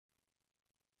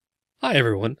Hi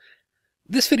everyone.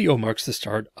 This video marks the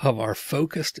start of our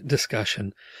focused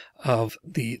discussion of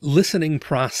the listening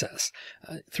process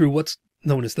through what's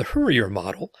known as the HURIER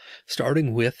model,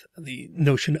 starting with the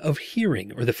notion of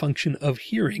hearing, or the function of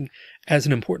hearing as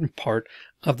an important part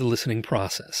of the listening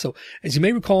process. So as you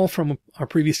may recall from our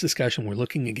previous discussion, we're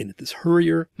looking again at this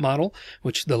HURIER model,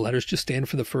 which the letters just stand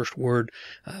for the first word,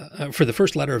 for the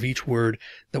first letter of each word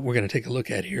that we're going to take a look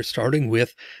at here, starting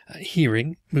with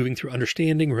hearing, moving through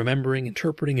understanding, remembering,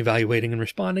 interpreting, evaluating, and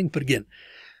responding. But again,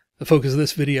 the focus of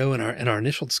this video and our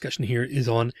initial discussion here is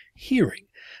on hearing.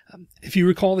 If you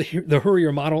recall the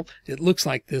HURIER model, it looks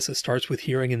like this. It starts with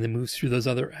hearing and then moves through those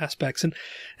other aspects. And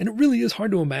it really is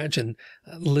hard to imagine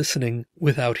listening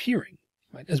without hearing.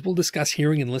 Right? As we'll discuss,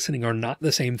 hearing and listening are not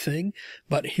the same thing,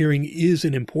 but hearing is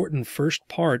an important first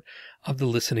part of the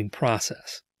listening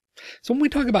process. So when we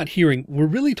talk about hearing, we're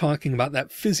really talking about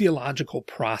that physiological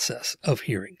process of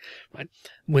hearing, right?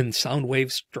 When sound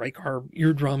waves strike our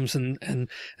eardrums and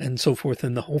so forth,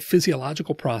 and the whole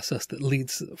physiological process that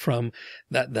leads from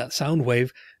that sound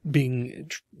wave being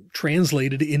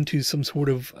translated into some sort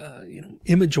of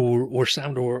image or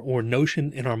sound or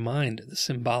notion in our mind, the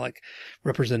symbolic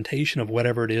representation of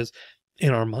whatever it is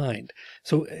in our mind.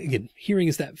 So again, hearing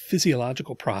is that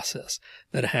physiological process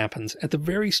that happens at the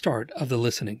very start of the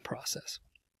listening process.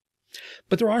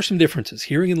 But there are some differences.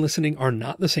 Hearing and listening are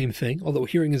not the same thing. Although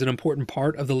hearing is an important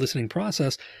part of the listening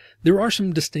process, there are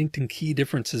some distinct and key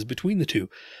differences between the two.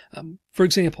 For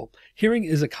example, hearing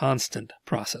is a constant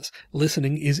process.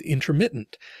 Listening is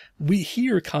intermittent. We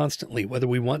hear constantly, whether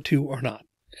we want to or not.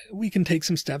 We can take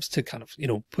some steps to kind of,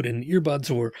 put in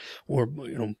earbuds or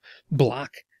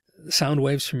block sound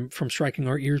waves from striking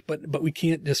our ears, but we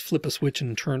can't just flip a switch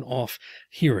and turn off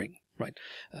hearing, right?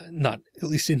 Not at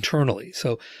least internally.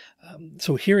 So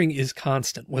hearing is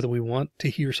constant. Whether we want to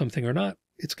hear something or not,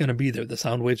 it's going to be there. The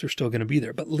sound waves are still going to be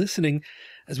there. But listening,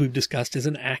 as we've discussed, is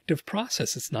an active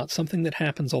process. It's not something that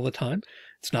happens all the time.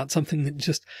 It's not something that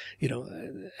just,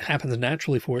 happens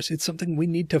naturally for us. It's something we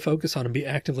need to focus on and be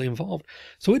actively involved.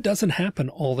 So it doesn't happen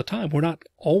all the time. We're not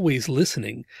always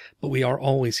listening, but we are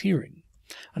always hearing.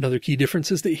 Another key difference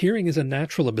is that hearing is a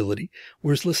natural ability,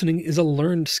 whereas listening is a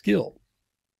learned skill.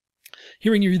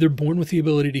 Hearing, you're either born with the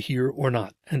ability to hear or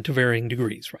not, and to varying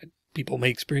degrees, right? People may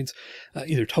experience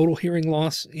either total hearing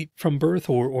loss from birth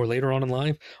or later on in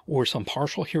life, or some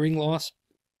partial hearing loss.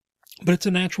 But it's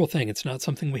a natural thing. It's not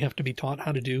something we have to be taught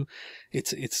how to do.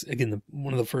 It's again,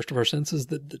 one of the first of our senses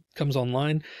that comes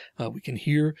online. We can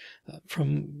hear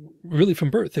from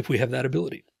birth if we have that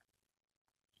ability.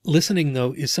 Listening,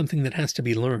 though, is something that has to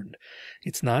be learned.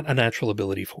 It's not a natural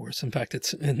ability for us. In fact,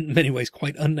 it's in many ways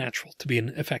quite unnatural to be an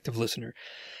effective listener.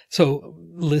 So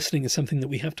listening is something that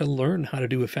we have to learn how to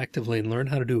do effectively and learn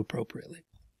how to do appropriately.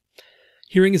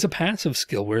 Hearing is a passive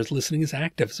skill, whereas listening is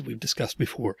active, as we've discussed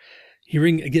before.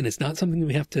 Hearing, again, is not something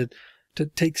we have to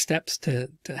take steps to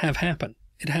have happen.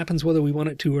 It happens whether we want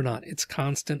it to or not. It's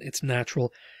constant. It's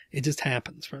natural. It just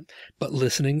happens, right? But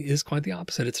listening is quite the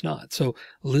opposite. It's not. So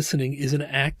listening is an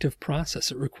active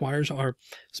process. It requires our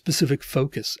specific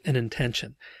focus and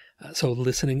intention. So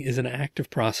listening is an active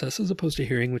process as opposed to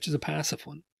hearing, which is a passive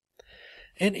one.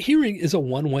 And hearing is a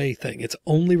one-way thing. It's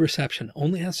only reception,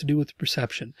 only has to do with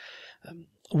perception.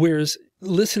 Whereas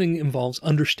listening involves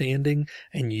understanding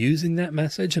and using that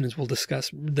message, and as we'll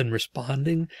discuss, then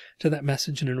responding to that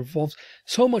message, and it involves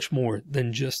so much more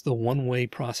than just the one-way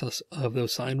process of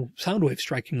those sound waves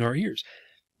striking our ears.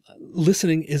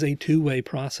 Listening is a two-way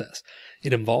process.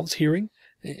 It involves hearing,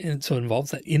 and so it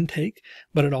involves that intake,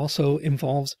 but it also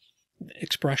involves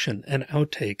expression and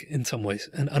outtake in some ways,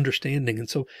 and understanding. And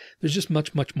so there's just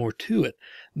much more to it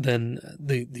than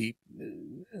the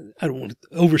I don't want to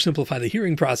oversimplify the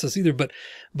hearing process either, but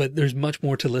there's much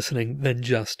more to listening than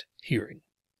just hearing.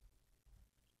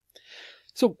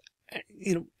 So,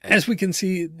 as we can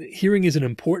see, hearing is an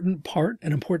important part,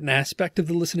 an important aspect of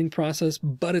the listening process,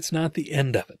 but it's not the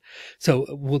end of it. So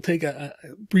we'll take a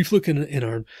brief look in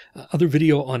our other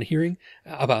video on hearing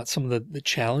about some of the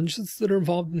challenges that are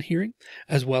involved in hearing,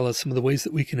 as well as some of the ways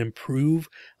that we can improve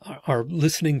our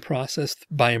listening process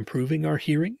by improving our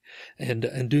hearing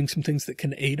and doing some things that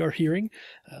can aid our hearing.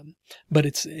 But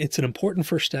it's an important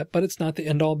first step, but it's not the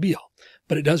end all be all.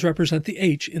 But it does represent the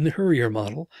H in the HURIER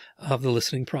model of the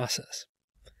listening process.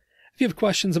 If you have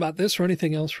questions about this or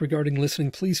anything else regarding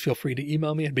listening, please feel free to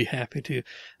email me. I'd be happy to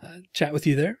chat with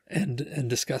you there and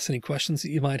discuss any questions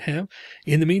that you might have.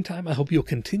 In the meantime, I hope you'll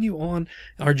continue on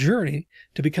our journey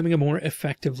to becoming a more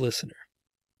effective listener.